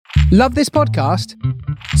Love this podcast?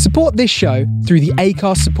 Support this show through the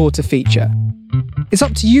Acast supporter feature. It's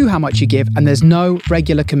up to you how much you give, and there's no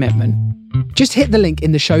regular commitment. Just hit the link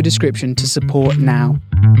in the show description to support now.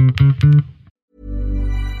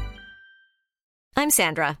 I'm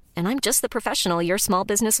Sandra, and I'm just the professional your small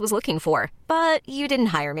business was looking for. But you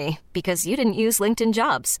didn't hire me because you didn't use LinkedIn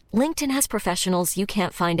Jobs. LinkedIn has professionals you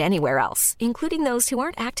can't find anywhere else, including those who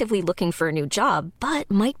aren't actively looking for a new job, but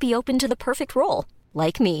might be open to the perfect role,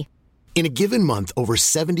 like me. In a given month, over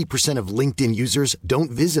 70% of LinkedIn users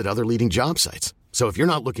don't visit other leading job sites. So if you're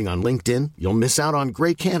not looking on LinkedIn, you'll miss out on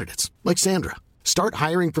great candidates like Sandra. Start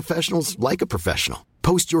hiring professionals like a professional.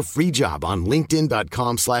 Post your free job on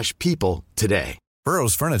linkedin.com/people today.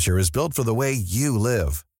 Burrow's furniture is built for the way you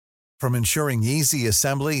live. From ensuring easy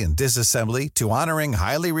assembly and disassembly to honoring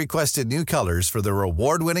highly requested new colors for their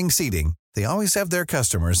award-winning seating, they always have their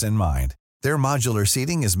customers in mind. Their modular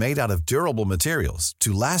seating is made out of durable materials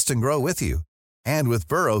to last and grow with you. And with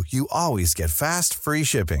Burrow, you always get fast, free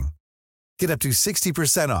shipping. Get up to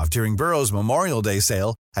 60% off during Burrow's Memorial Day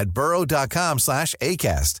sale at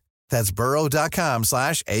burrow.com/ACAST. That's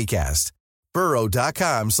burrow.com/ACAST.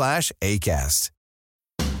 burrow.com/ACAST.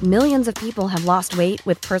 Millions of people have lost weight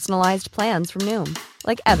with personalized plans from Noom.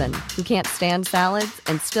 Like Evan, who can't stand salads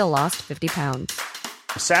and still lost 50 pounds.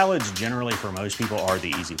 Salads generally for most people are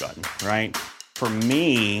the easy button, right? For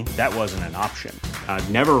me, that wasn't an option. I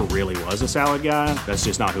never really was a salad guy. That's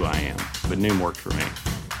just not who I am. But Noom worked for me.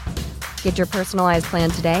 Get your personalized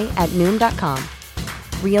plan today at Noom.com.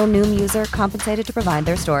 Real Noom user compensated to provide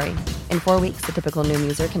their story. In 4 weeks, the typical Noom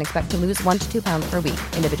user can expect to lose 1 to 2 pounds per week.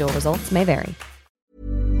 Individual results may vary.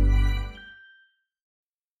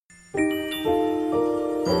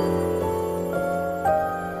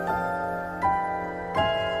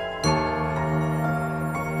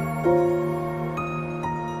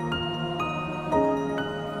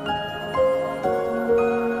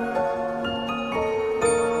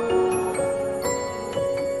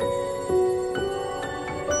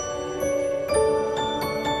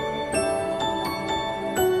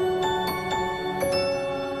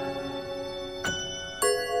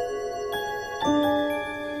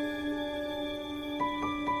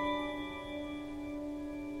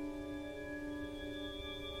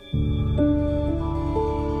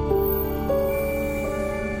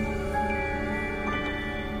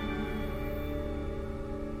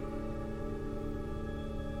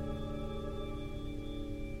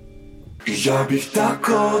 Ja bih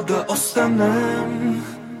tako da ostanem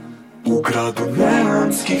u gradu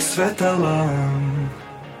neonskih svetala,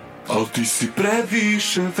 al ti si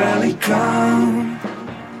previše velika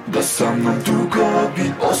da sa mnom dugo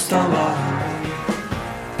bi ostala.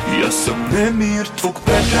 Ja sam nemir tvog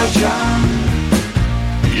predgrađa,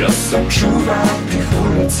 ja sam čuvar tih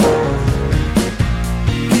ulica,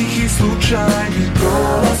 tihi slučajni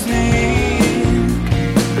prolaznik,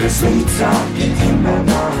 bez lica i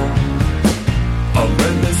imena. Al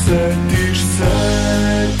mene setiš se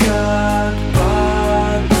kad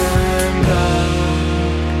padnem mrak.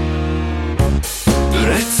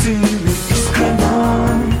 Reci mi iskreno,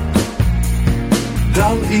 da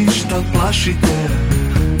li išta plašite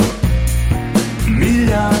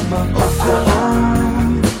miljama okolo,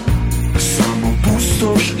 samo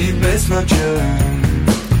pustoš i beznađe,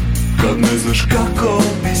 kad ne znaš kako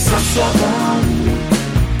bi sa sobom,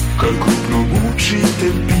 kad krupno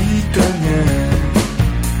mučite pitanje,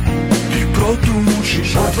 ti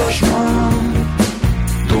produžiš odvažno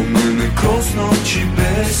do mene kroz noći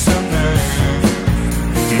besane.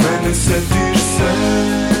 Mene setiš se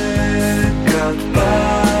kad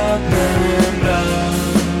padne mrak.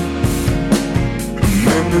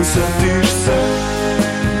 Mene setiš se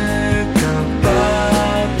kad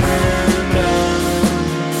padne mrak.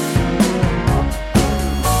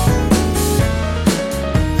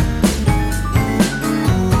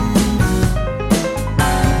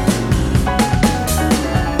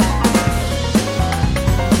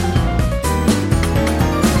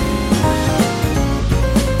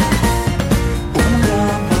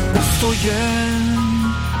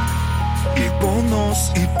 I ponos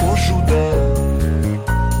i požuda,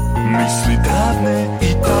 misli davne i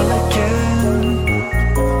daleke,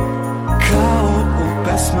 kao u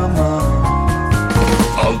pesmama,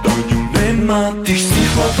 al do nju nema tih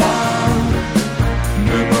stihova,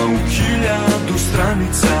 nema u 1000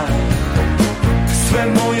 stranica, sve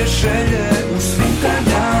moje želje u svim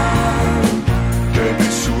danjam, tebi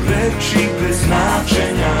su reči bez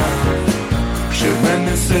značenja. Že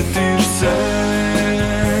mene setiš se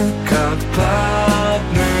kad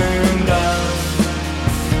padne mrak.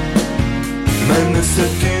 Mene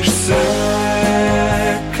setiš se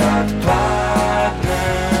kad padne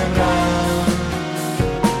mrak.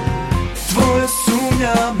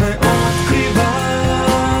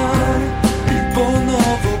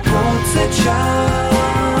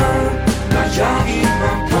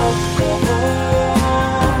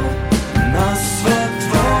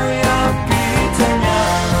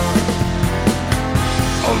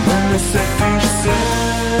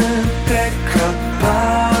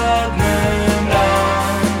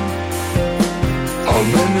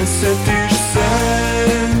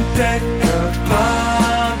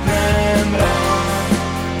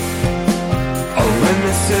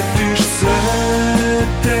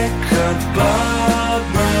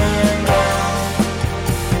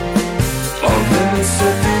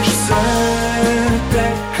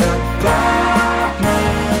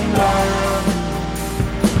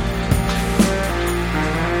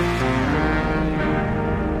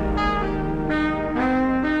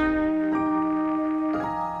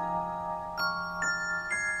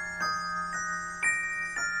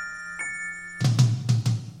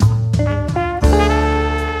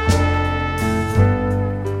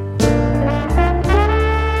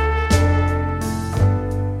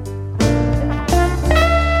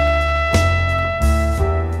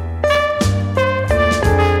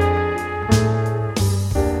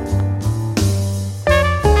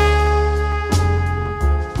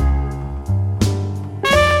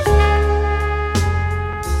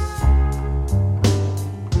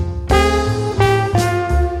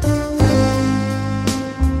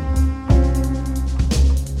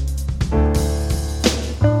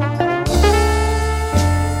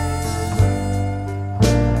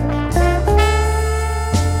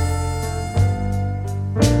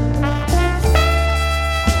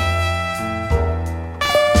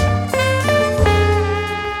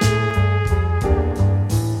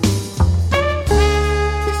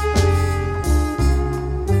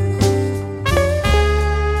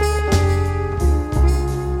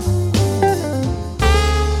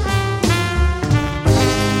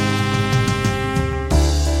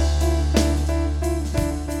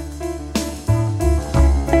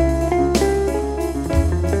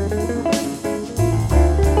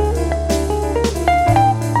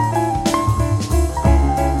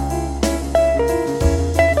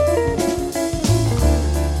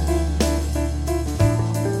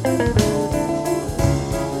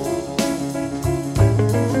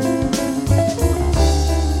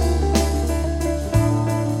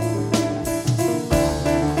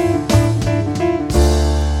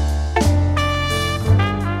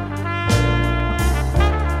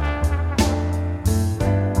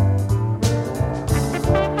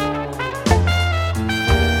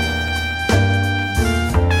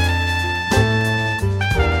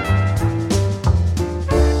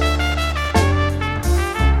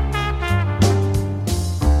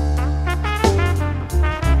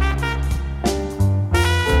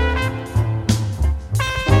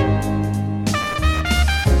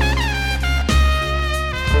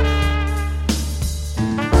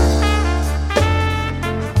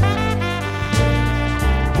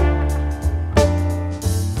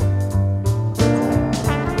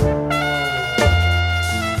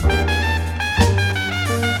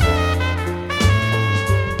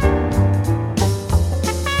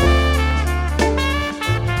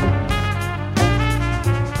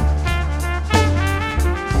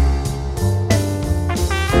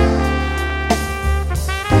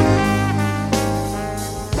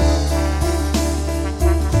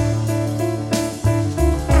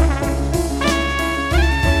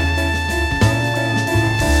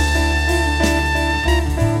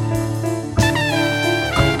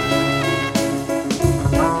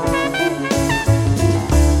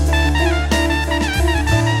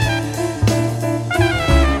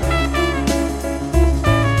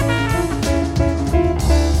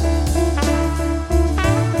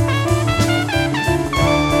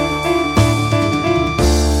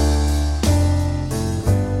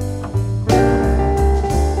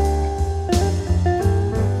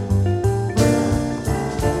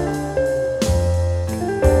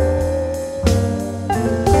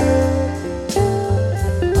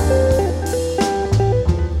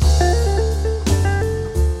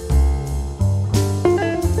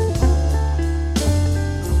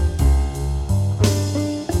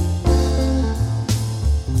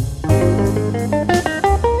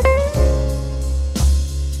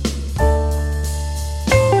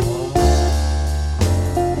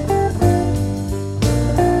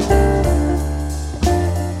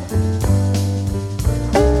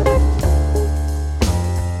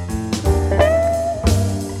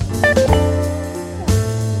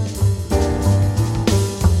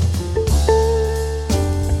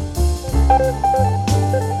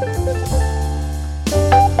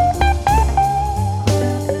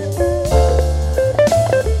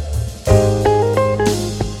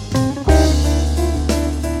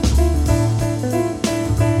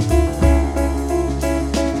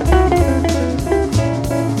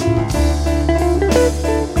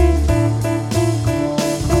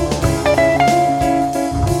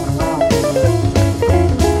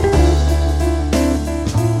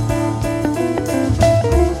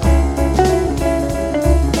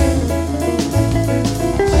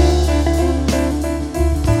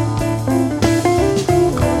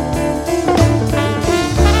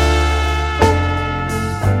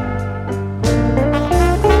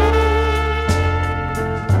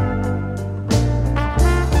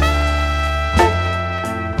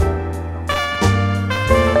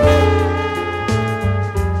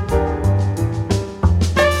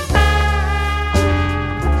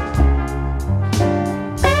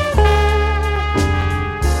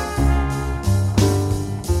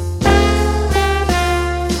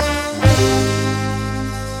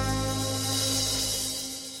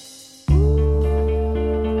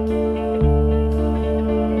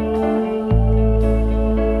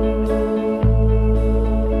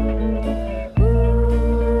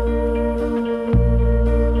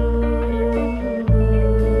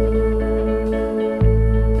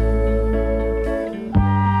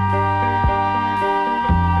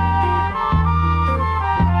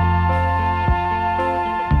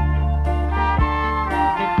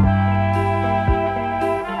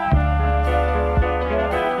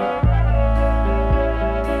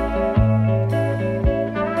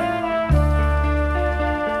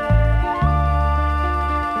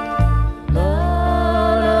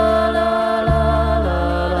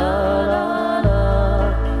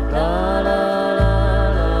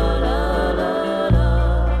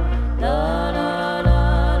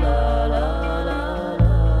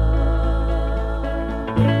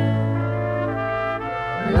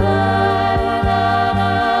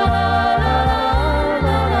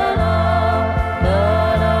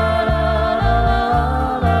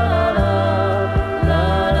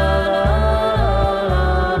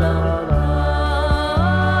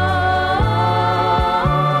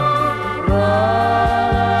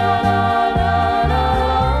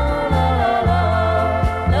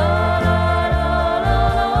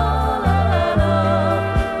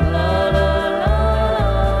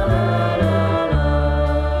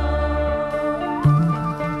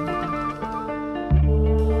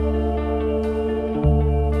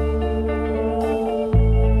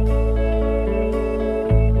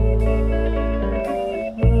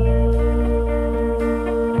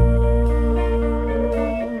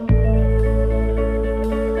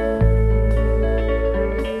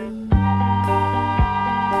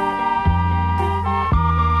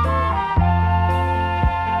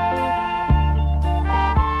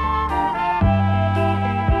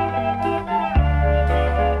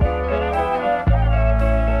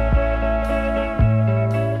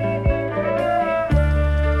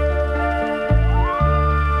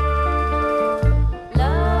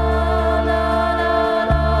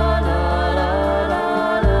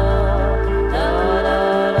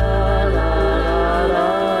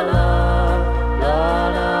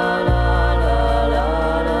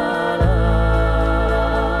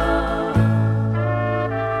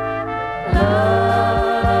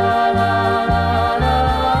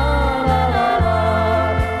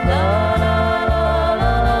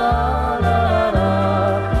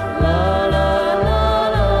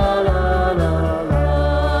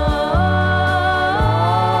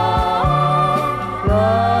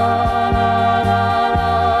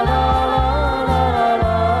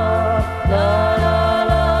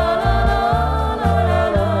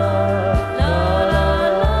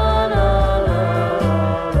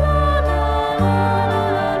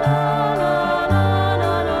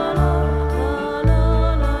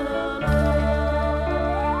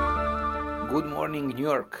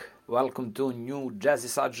 welcome to a new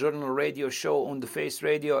Jazzysad Journal radio show on the Face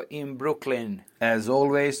Radio in Brooklyn. As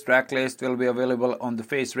always, tracklist will be available on the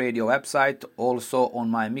Face Radio website, also on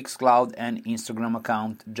my Mixcloud and Instagram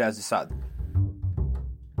account, Jazzysad.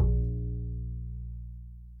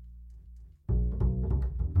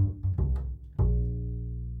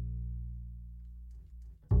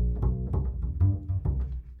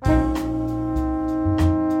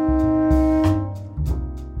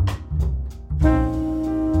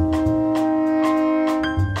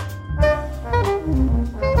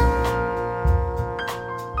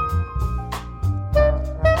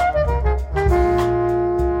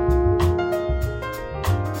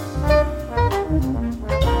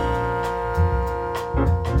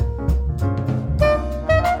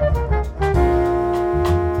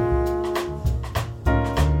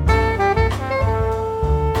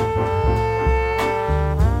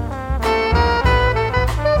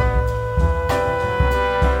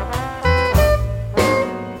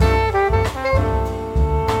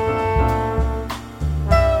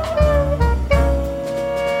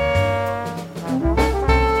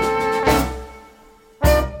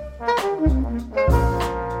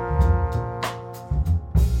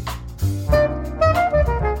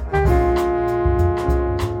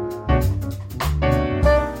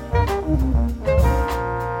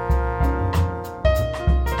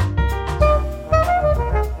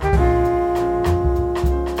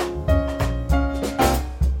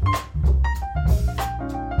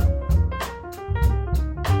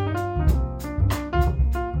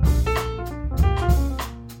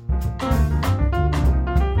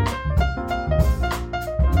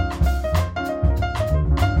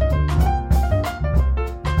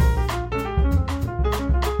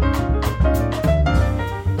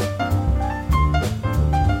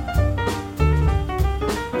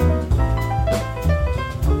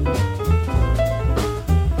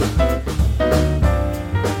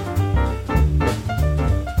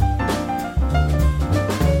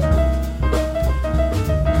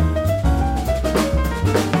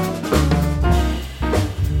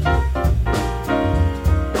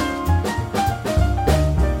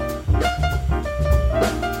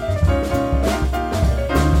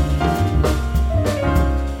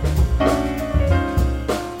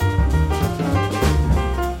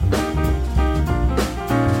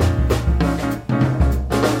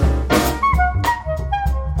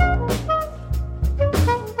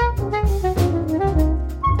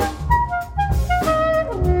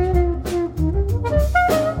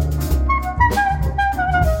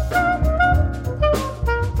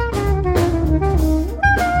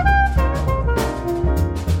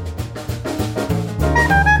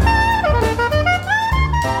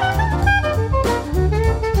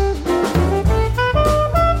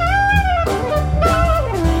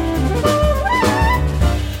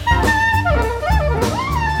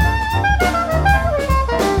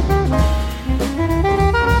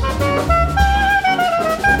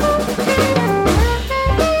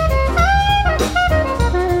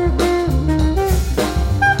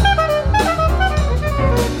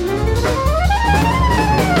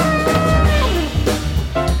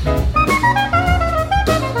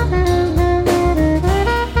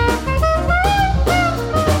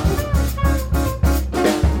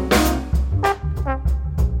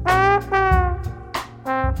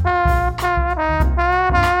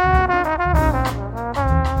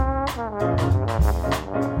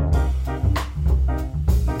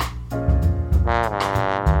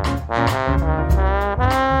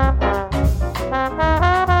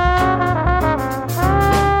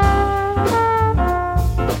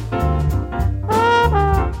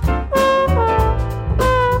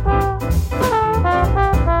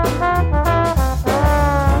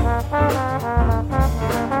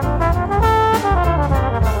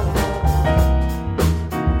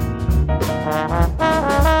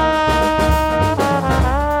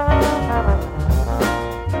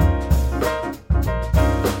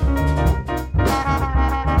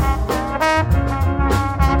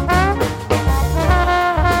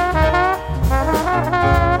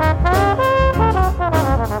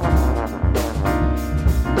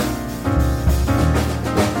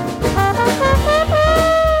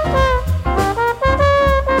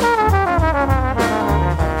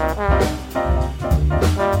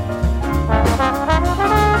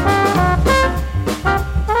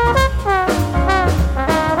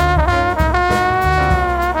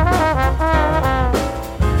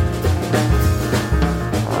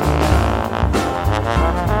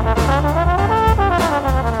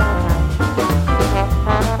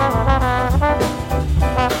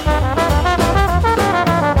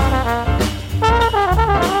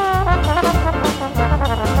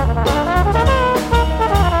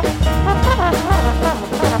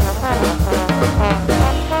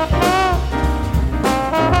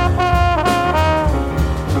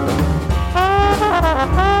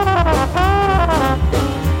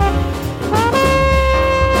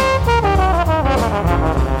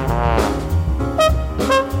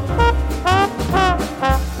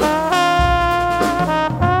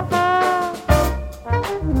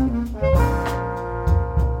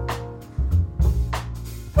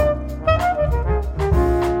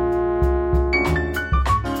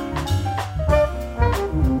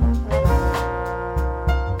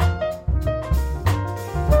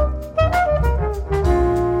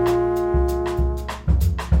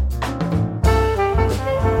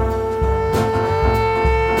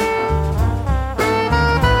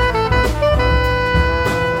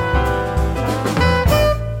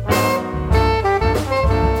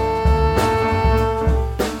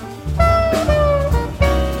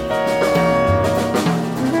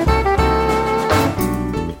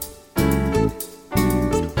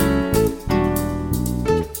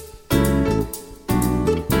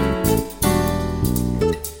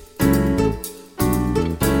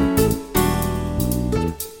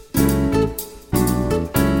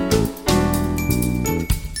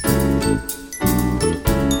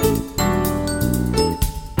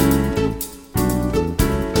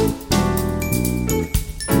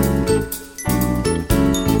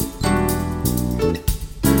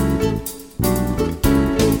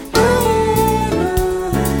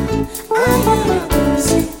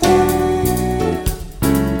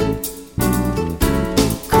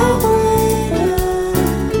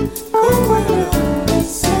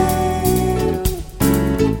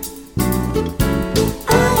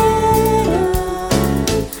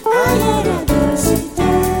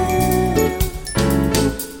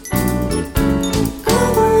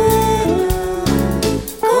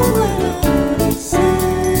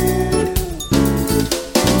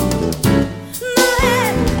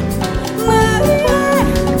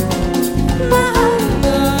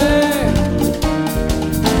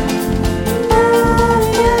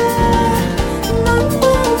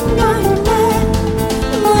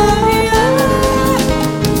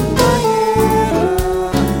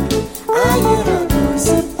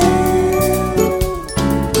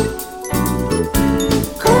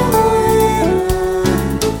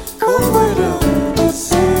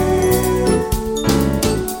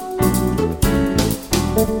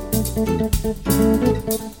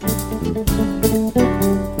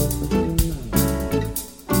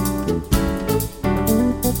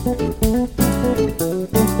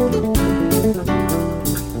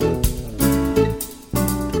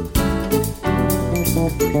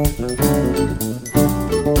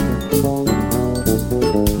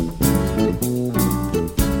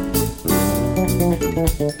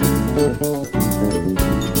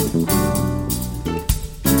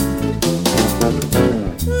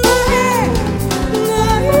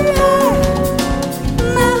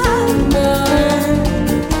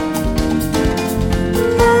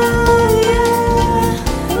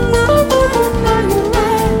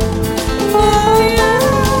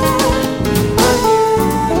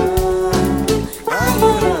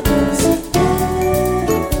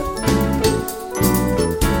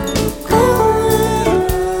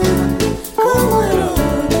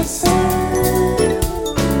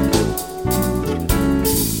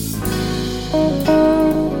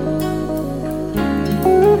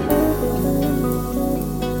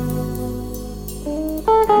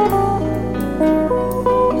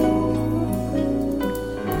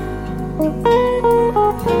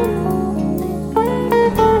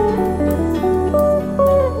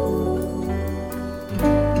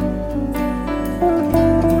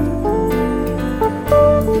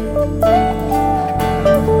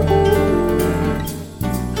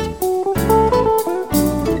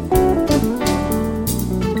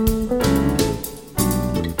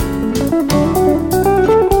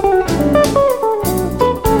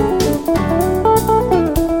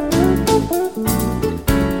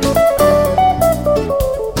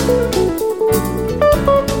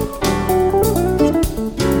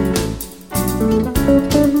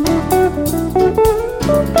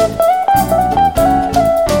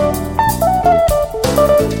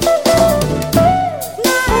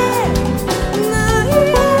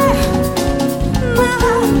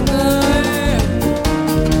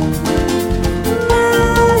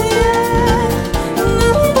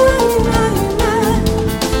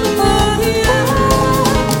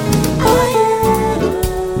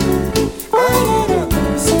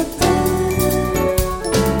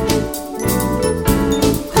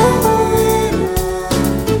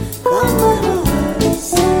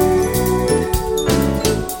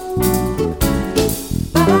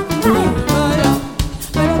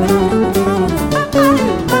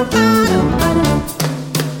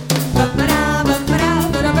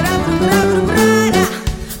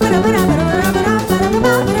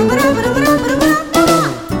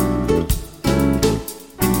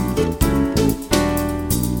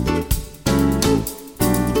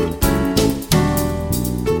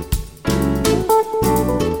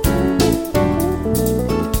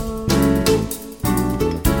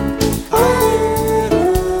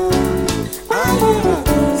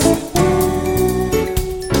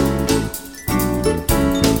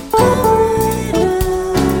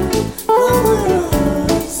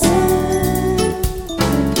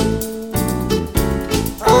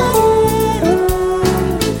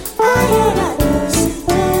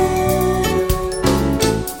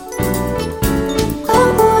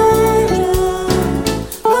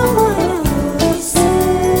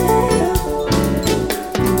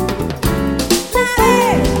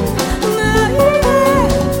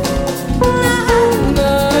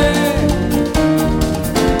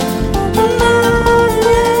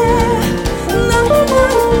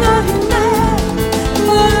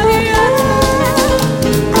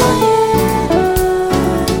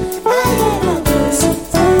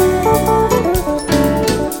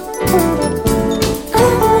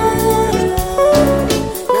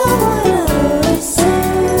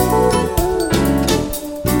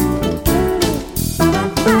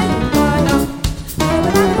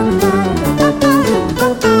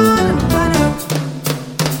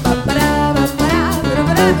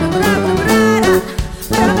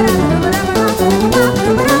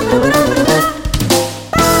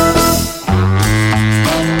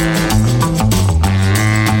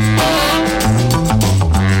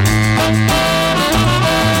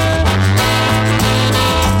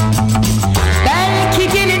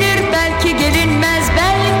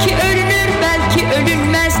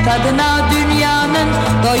 Tadına dünyanın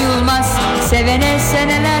doyulmaz, sevene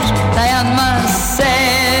seneler dayanmaz.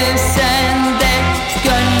 Sevsen de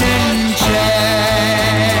gönlünce.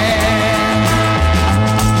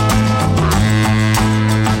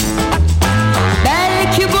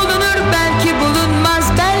 Belki bulunur, belki bulunmaz,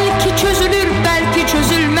 belki çözülür, belki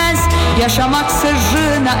çözülmez. Yaşamak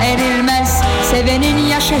sırrına erilmez, sevenin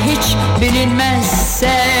yaşı hiç bilinmez.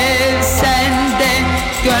 Sevsen de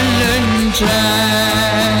gönlünce.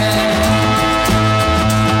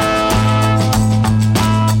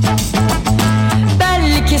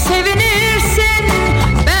 Belki sevinirsin,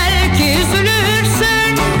 belki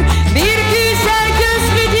üzülürsün. Bir güzel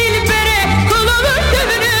gözlü dilbere kul olup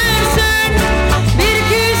dövünürsün. Bir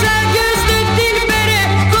güzel gözlü dilbere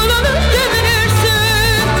kul olup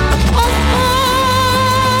dövünürsün. Oh,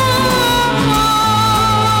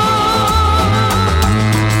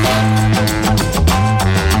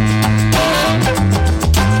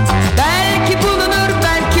 belki bulunur,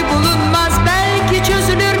 belki bulunmaz, belki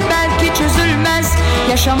çözülür, belki çözülmez.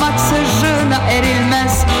 Yaşamak sırrına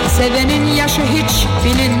erilmez, sevenin yaşı hiç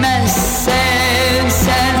bilinmez.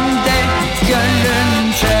 Sevsen de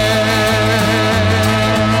gönlünce.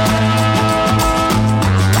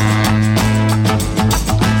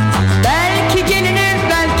 Belki gelinir,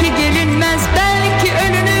 belki gelinmez, belki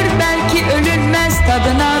ölünür, belki ölünmez.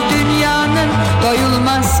 Tadına dünyanın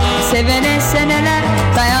doyulmaz, sevene seneler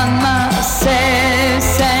dayanmaz.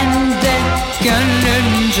 Sevsen de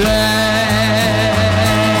gönlünce.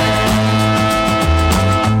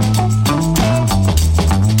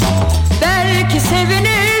 Belki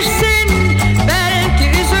sevinirsin, belki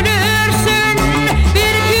üzülürsün.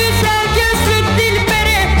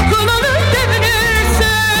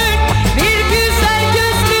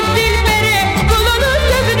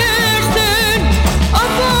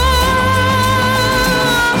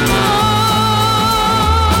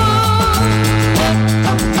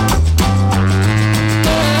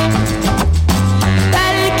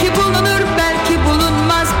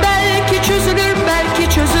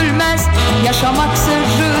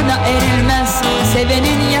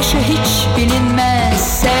 yaşı hiç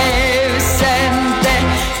bilinmez. Sevsem de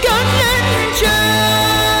gönlünce.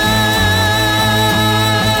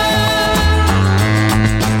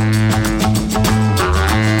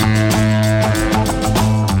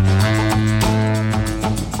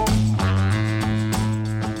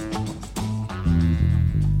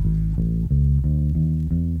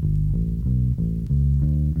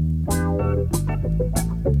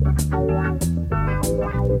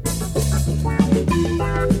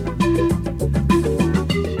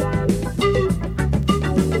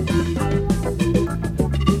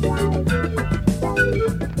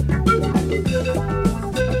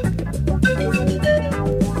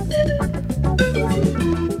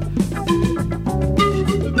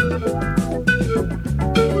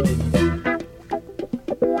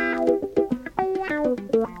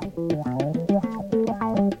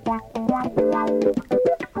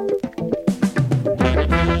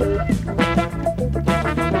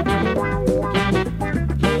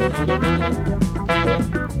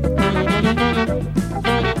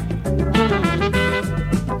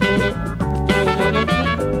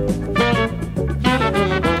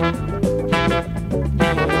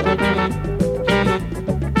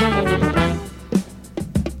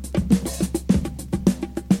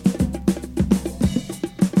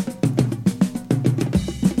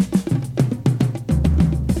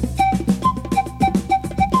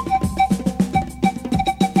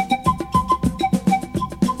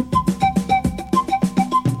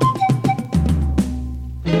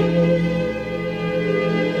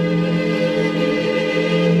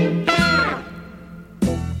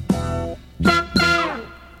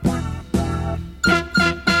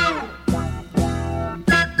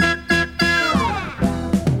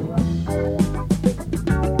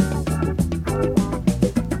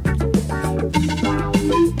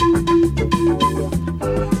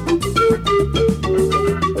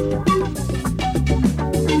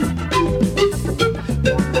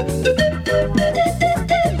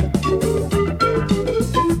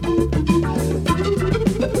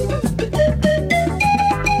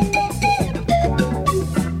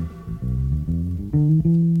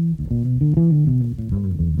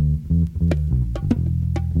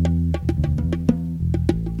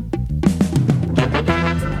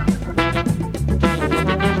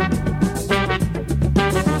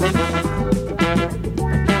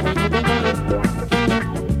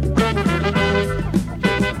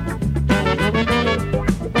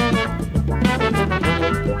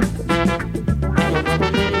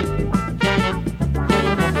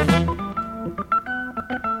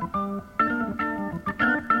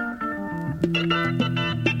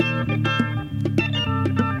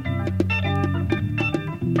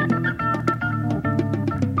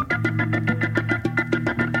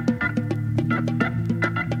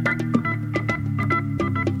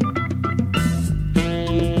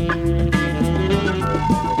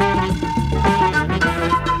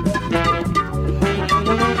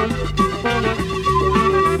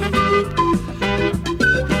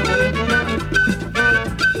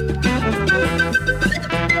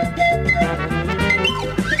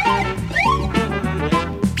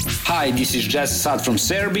 Hi, this is Jazzysad from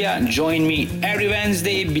Serbia. Join me every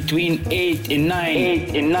Wednesday between 8 and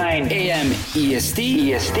 9 a.m.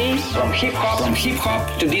 EST from hip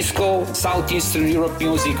hop to disco, Southeastern Europe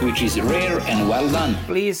music, which is rare and well done.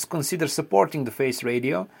 Please consider supporting the Face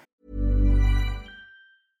Radio.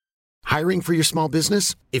 Hiring for your small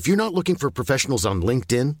business? If you're not looking for professionals on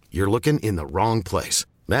LinkedIn, you're looking in the wrong place.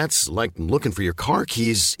 That's like looking for your car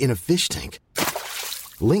keys in a fish tank.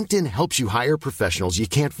 LinkedIn helps you hire professionals you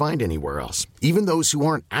can't find anywhere else, even those who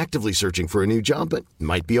aren't actively searching for a new job but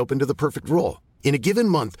might be open to the perfect role. In a given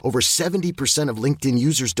month, over 70% of LinkedIn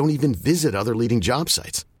users don't even visit other leading job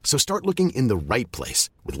sites. So start looking in the right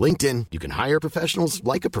place. With LinkedIn, you can hire professionals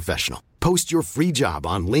like a professional. Post your free job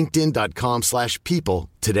on linkedin.com/people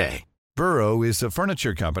today. Burrow is a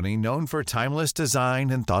furniture company known for timeless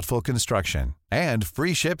design and thoughtful construction, and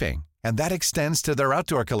free shipping, and that extends to their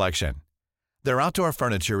outdoor collection. Their outdoor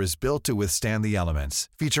furniture is built to withstand the elements,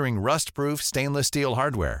 featuring rust-proof stainless steel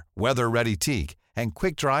hardware, weather-ready teak, and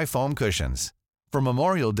quick-dry foam cushions. For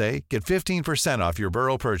Memorial Day, get 15% off your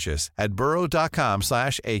Burrow purchase at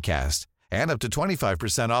burrow.com/acast, and up to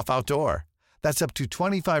 25% off outdoor. That's up to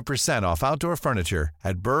 25% off outdoor furniture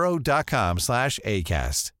at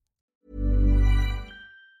burrow.com/acast.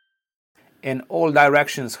 And all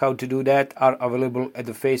directions how to do that are available at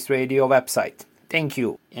the Face Radio website. Thank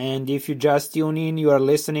you. And if you just tune in, you are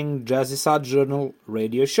listening Jazzysad Journal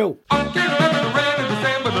Radio Show.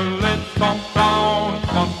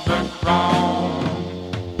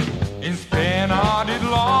 In Spain I did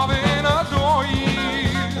love in a joy.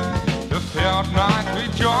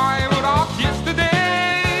 joy without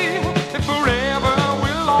yesterday, and forever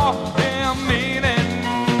will lost their meaning.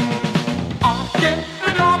 I can't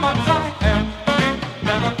read all my time and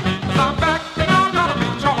never be. I'm back and I'm gonna be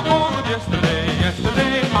trouble with yesterday.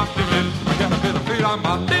 Yesterday I did it. I got a bit of feet on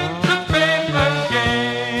my things to fade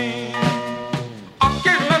again. I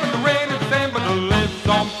can't remember the rain and sand, but the lips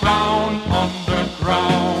on brown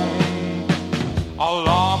underground. Our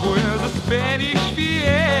love was a Spanish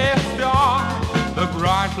fiesta. The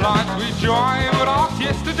bright lights we joy without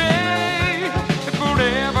yesterday, and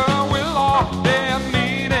forever will lost their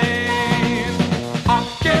meaning. I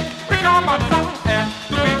can't bring on my time and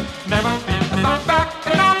to be never be. I'm back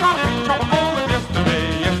and I'm gonna be trouble with yesterday.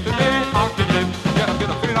 Yesterday I could live, get a bit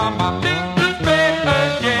of feet on my things to fade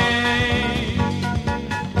again.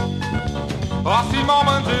 I see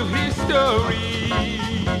moments of history.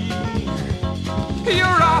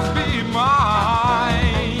 Your eyes be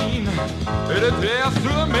mine, it adheres to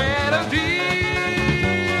the melody,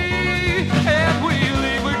 and we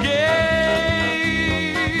live again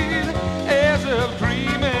as of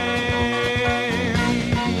dreaming.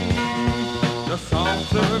 The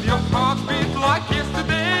sounds of your heart beat like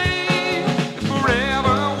yesterday,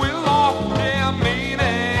 forever will lost their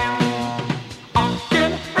meaning. I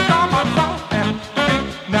can't bring on my life and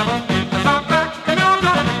never be. I'm back and I'm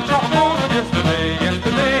gonna be trouble with yesterday.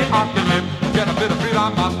 Yesterday I can live, get a bit of freedom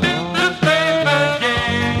on my things to fade again.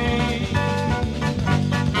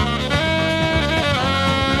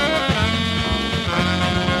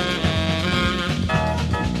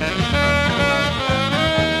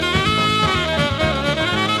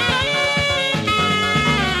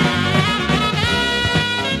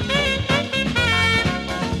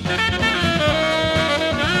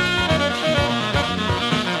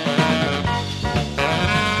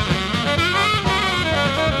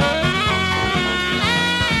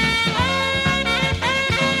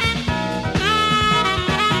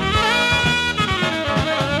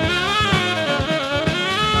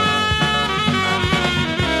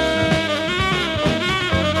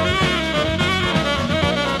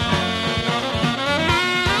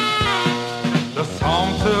 The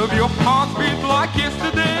sounds of your heart beat like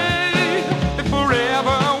yesterday, and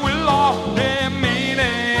forever will lost their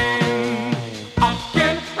meaning. I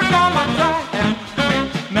can't bring on my time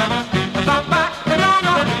and never be. I'm back and I'm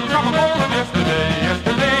gonna be trouble with yesterday.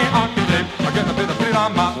 Yesterday I can live, I get a bit of feet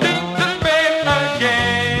on my things to fade again.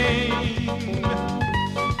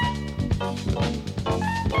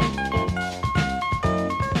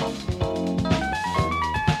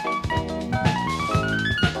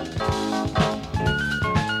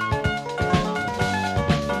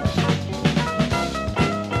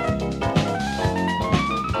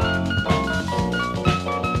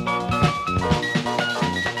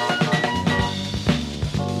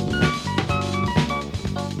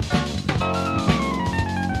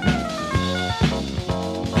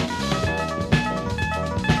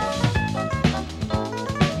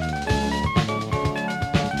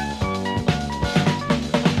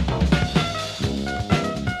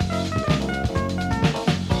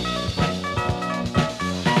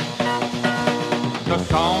 The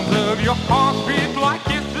sounds of your heart beat like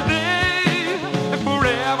yesterday, and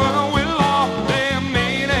forever will lost their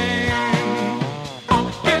meaning. I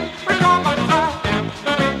can't bring on my time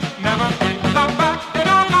and never be. I'm back and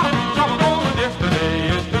I'm gonna be trouble with yesterday.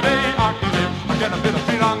 Yesterday I can live, I get a bit of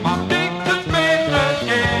feet on my things to fade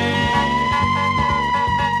again.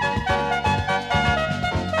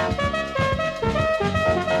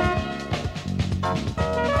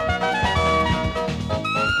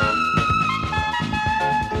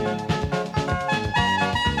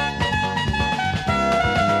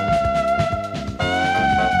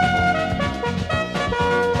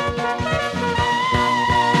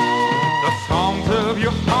 The sounds of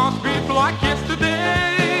your heart beat like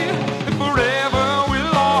yesterday, and forever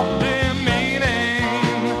will lost their meaning.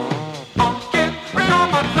 I can't bring on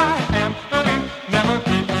my time and never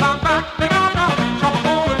be. I'm back and I'm gonna be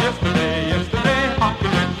trouble with yesterday. Yesterday I can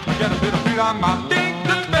live, I get a bit of feet on my things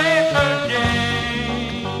to fade again.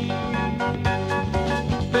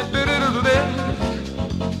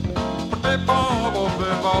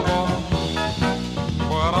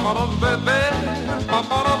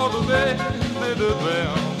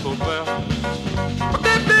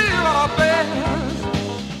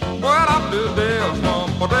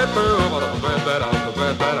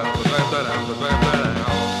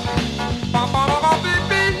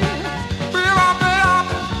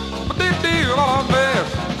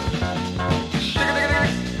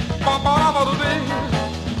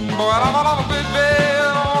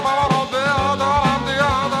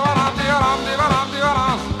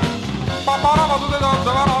 Ba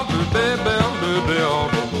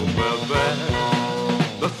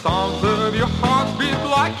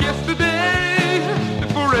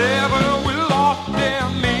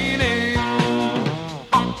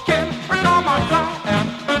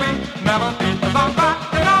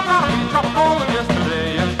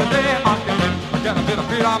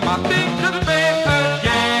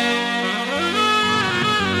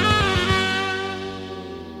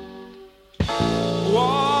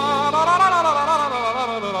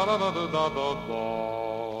I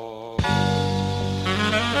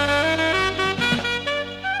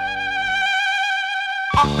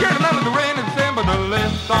can't remember the rain and sand, but the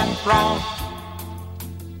last song from.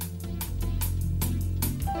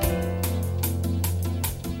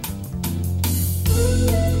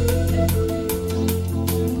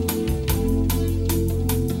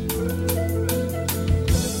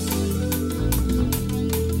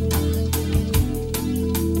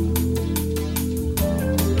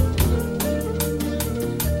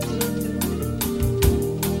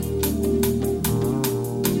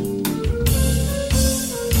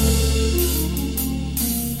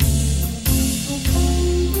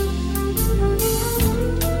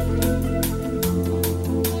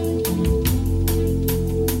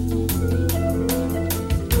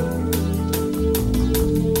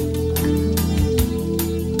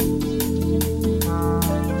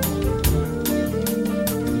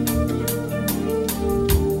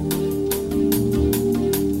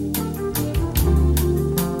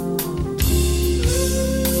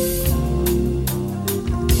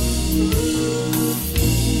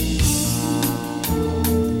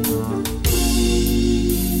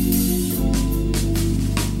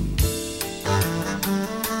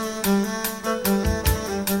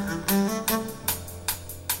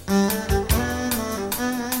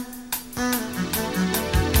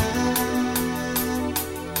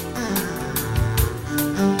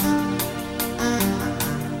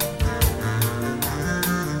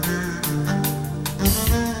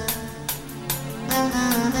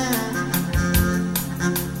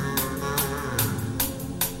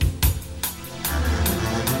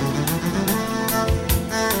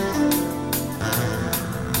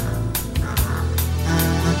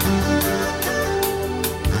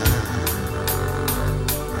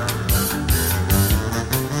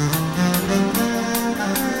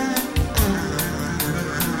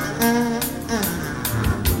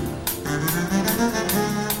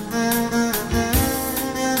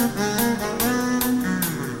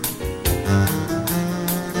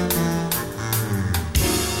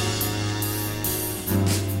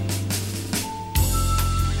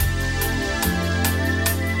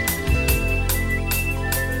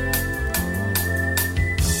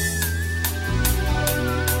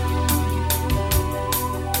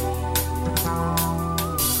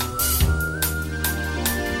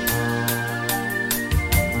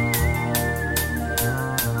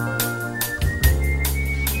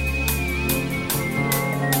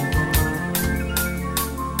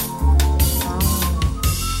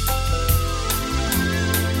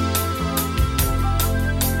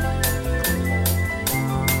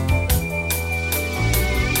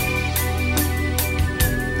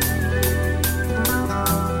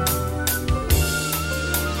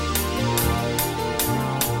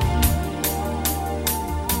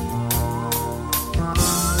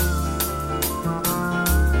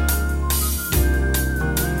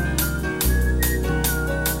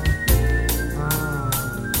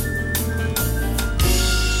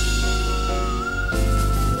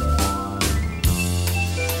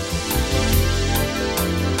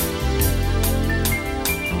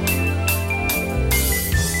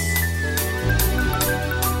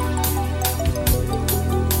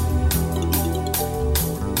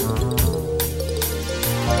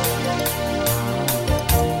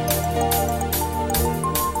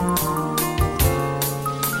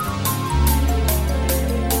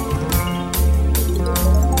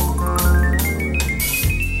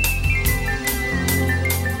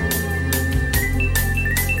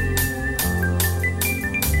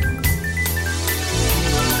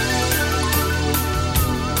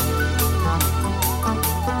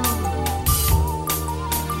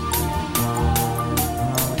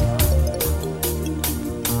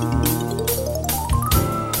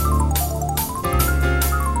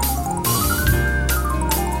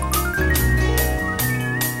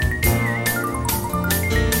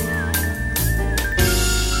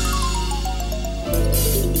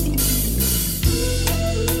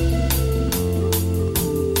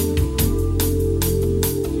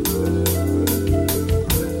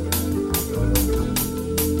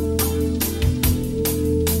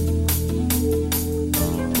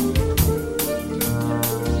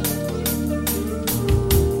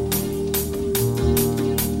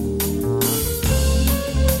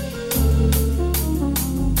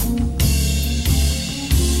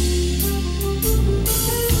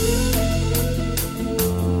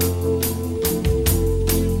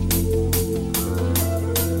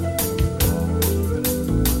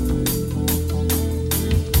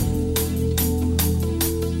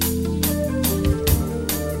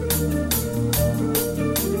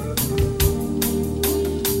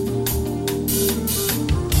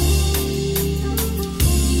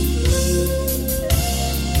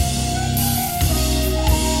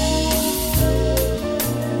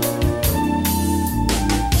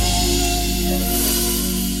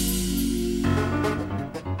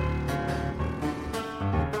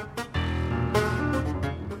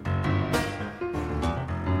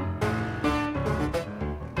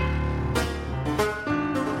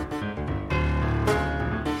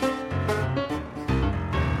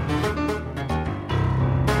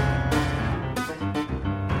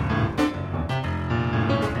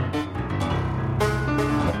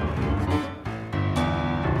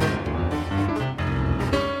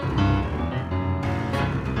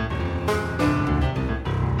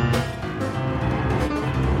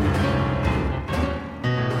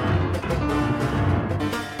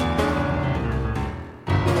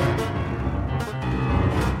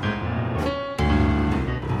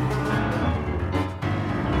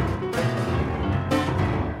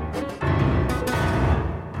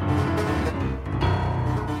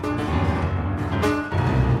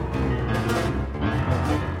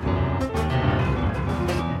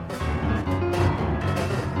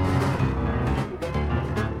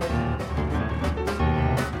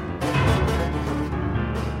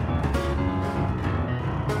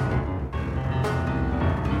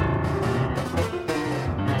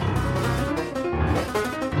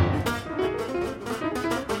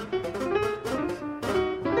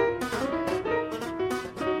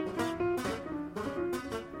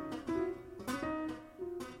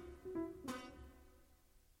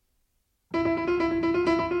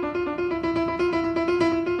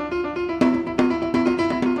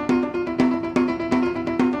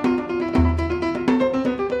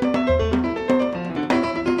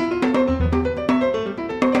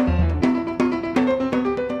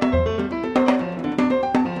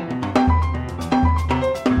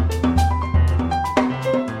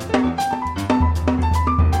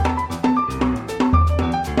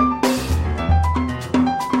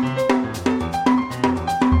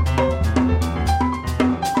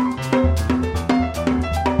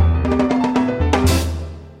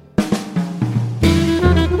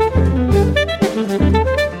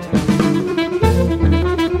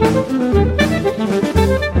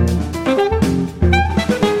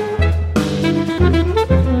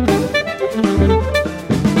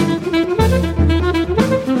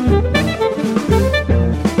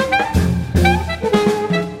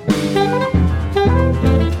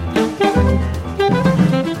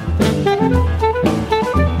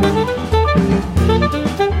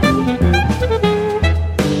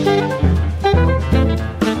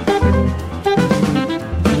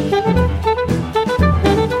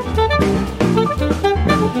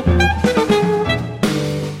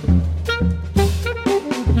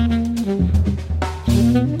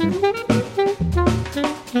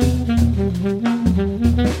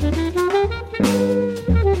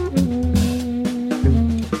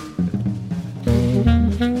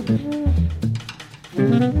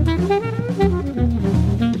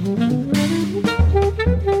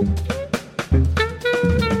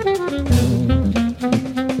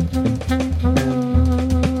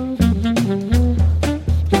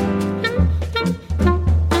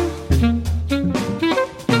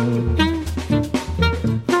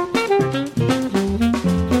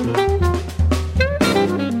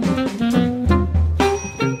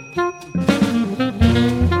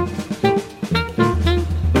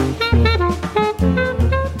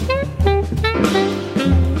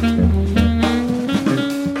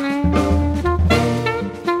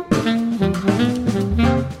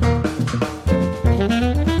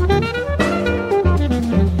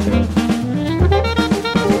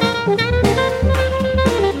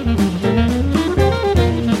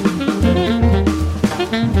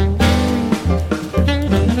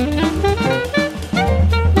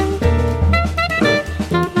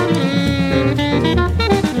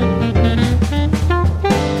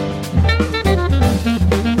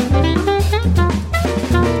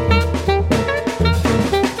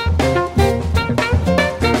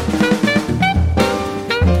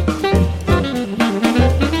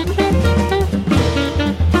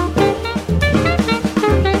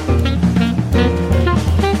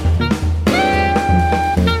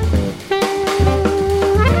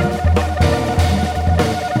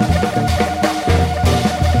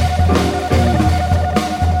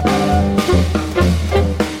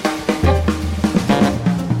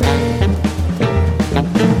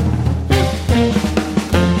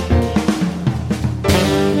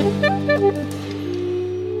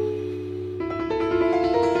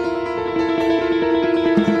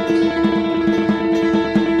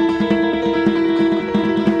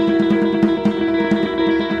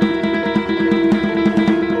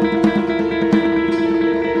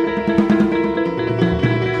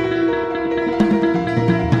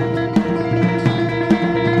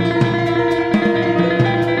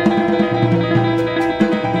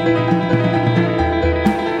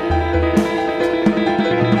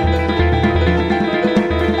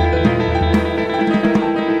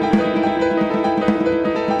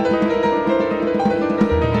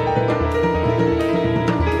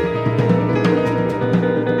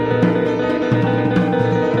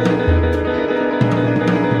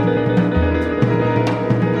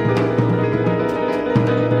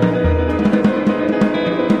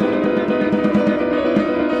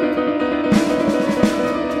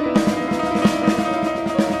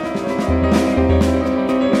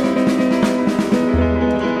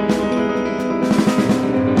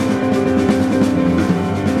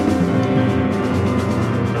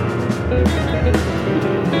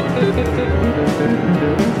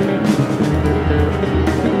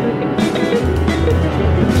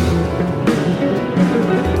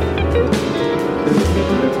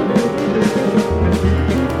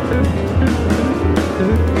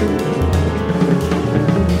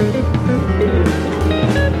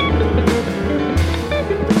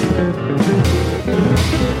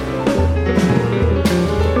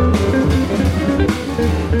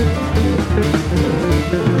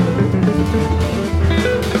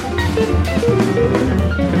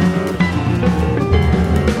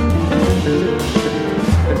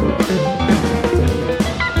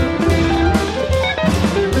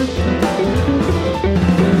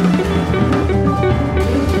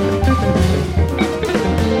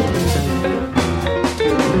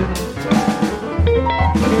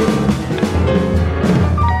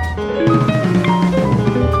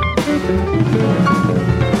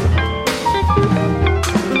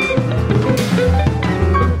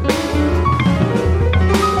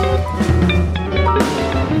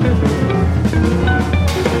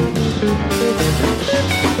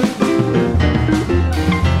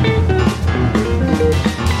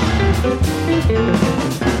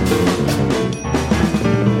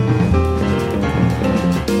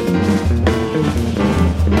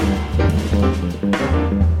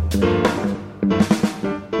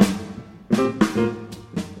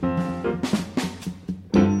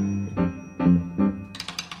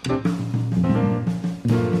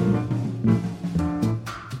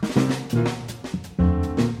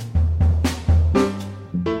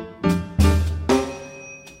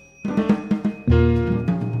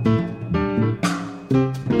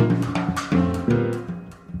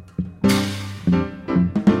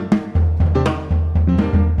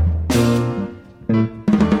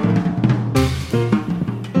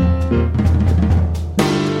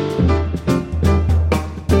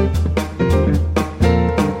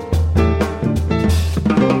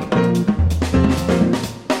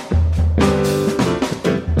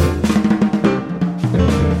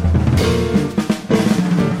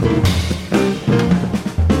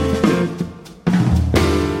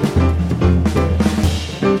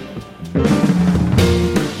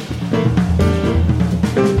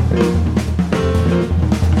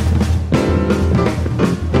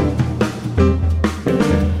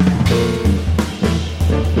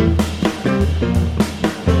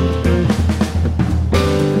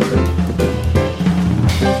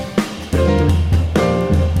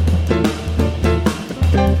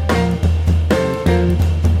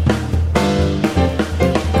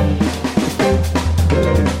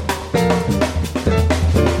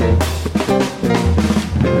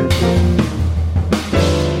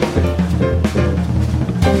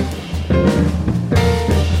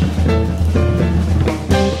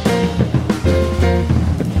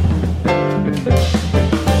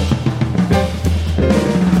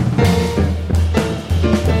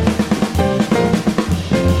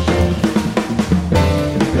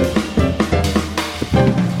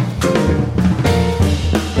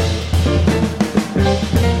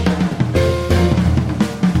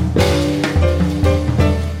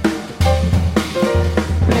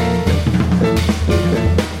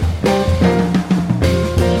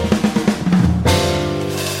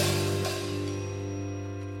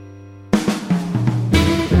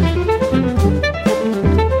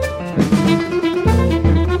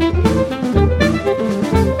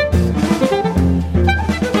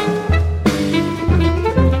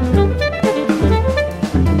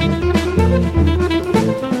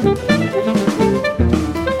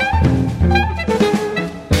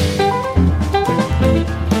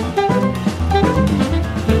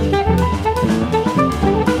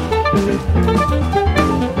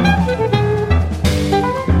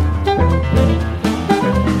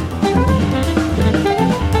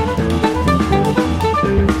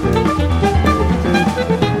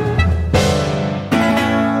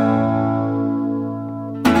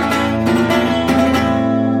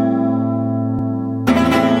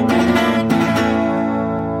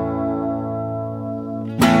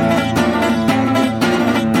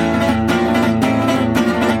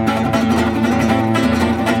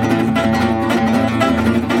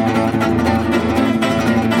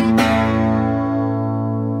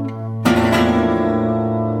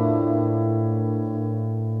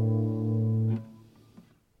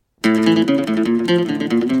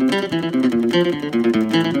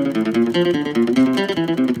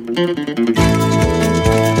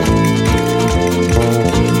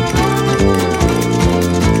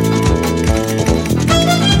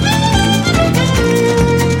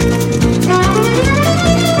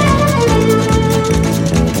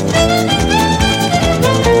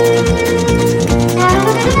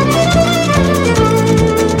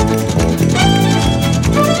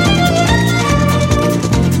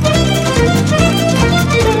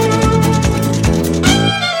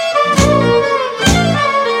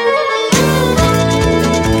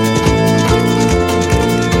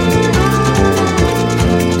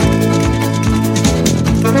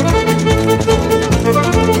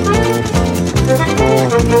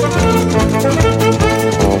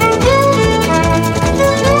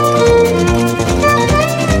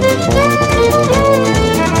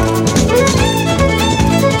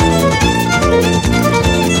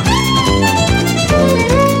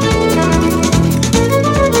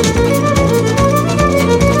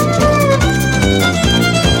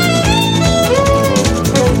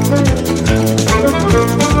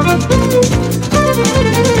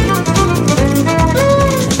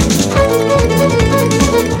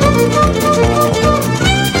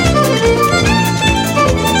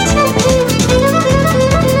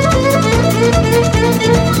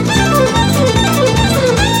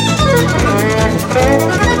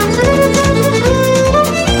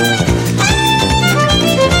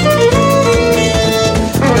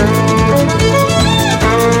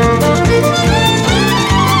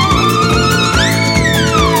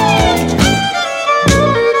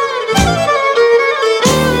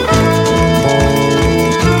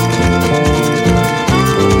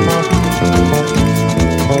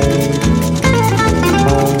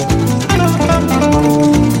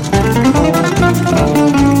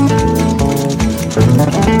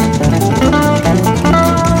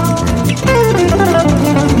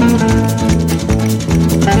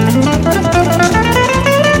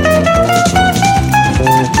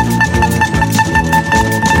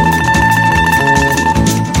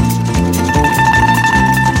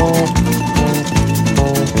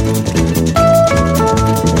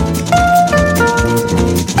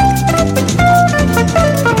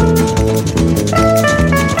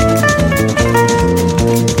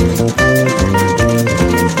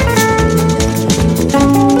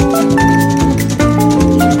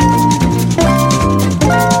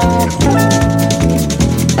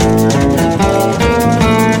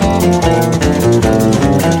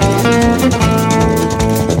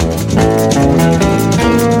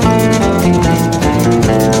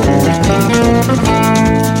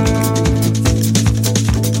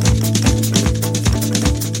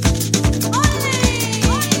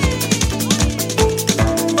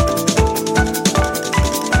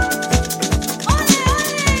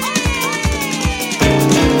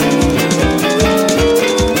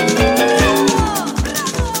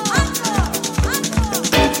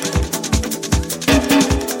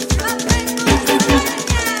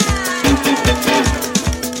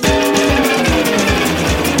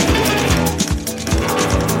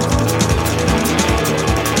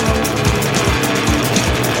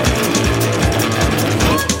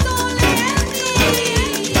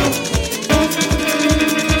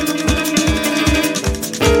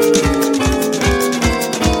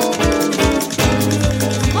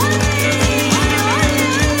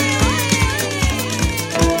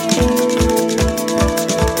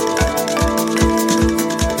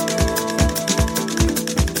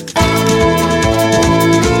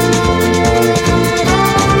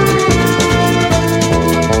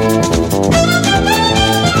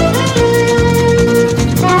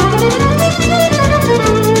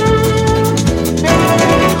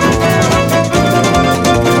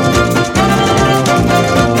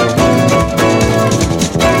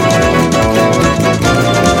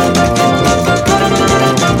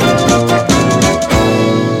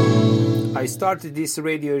 started this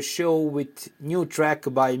radio show with new track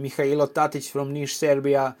by Mihailo Tatic from Niš,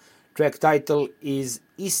 Serbia. Track title is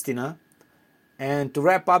Istina. And to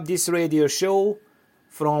wrap up this radio show,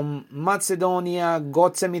 from Macedonia,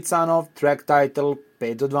 Goce Micanov, track title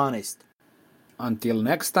 5 do 12. Until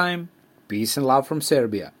next time, peace and love from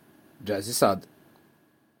Serbia. Jazzysad.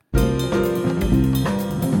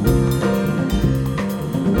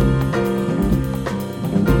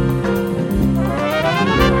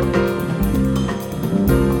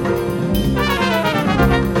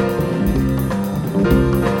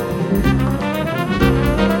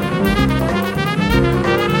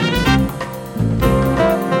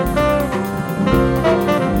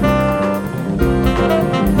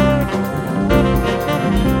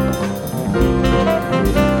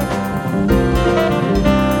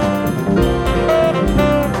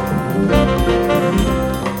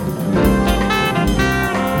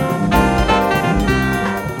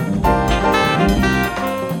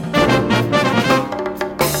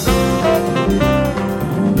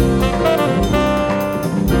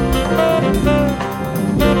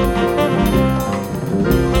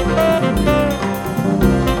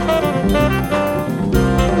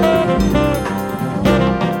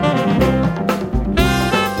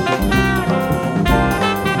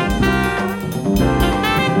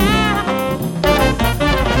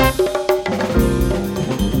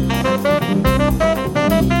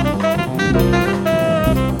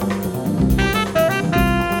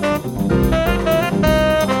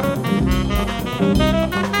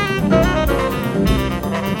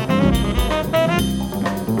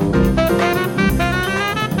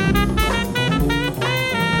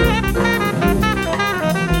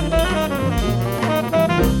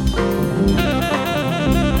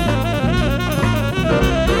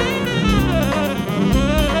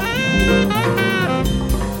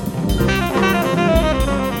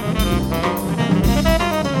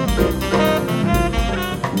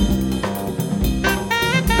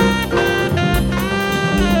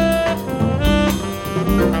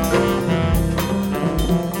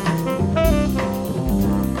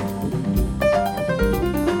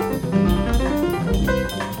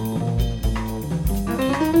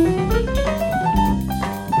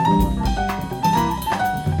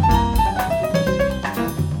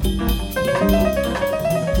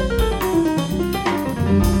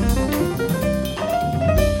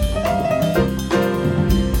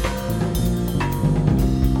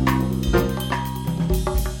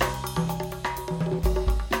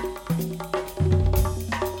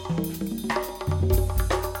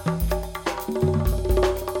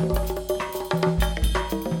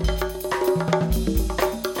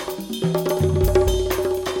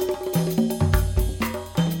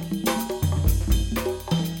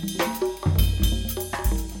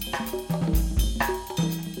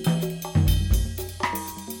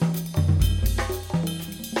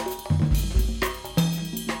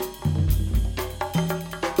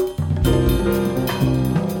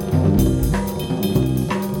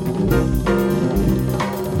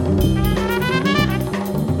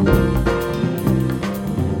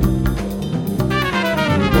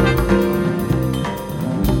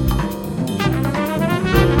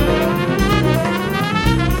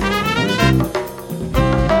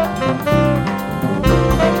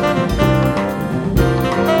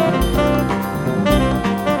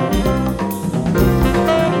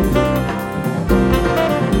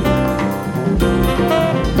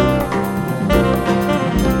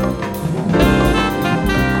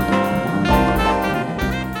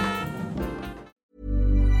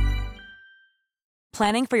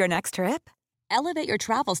 Planning for your next trip? Elevate your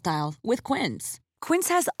travel style with Quince. Quince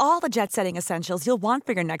has all the jet-setting essentials you'll want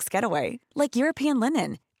for your next getaway, like European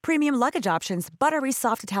linen, premium luggage options, buttery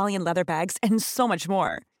soft Italian leather bags, and so much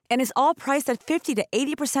more. And is all priced at 50 to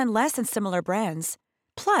 80% less than similar brands.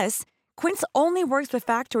 Plus, Quince only works with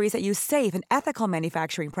factories that use safe and ethical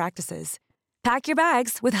manufacturing practices. Pack your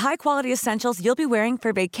bags with high-quality essentials you'll be wearing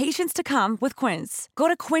for vacations to come with Quince. Go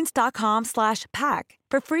to quince.com/pack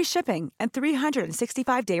for free shipping and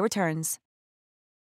 365-day returns.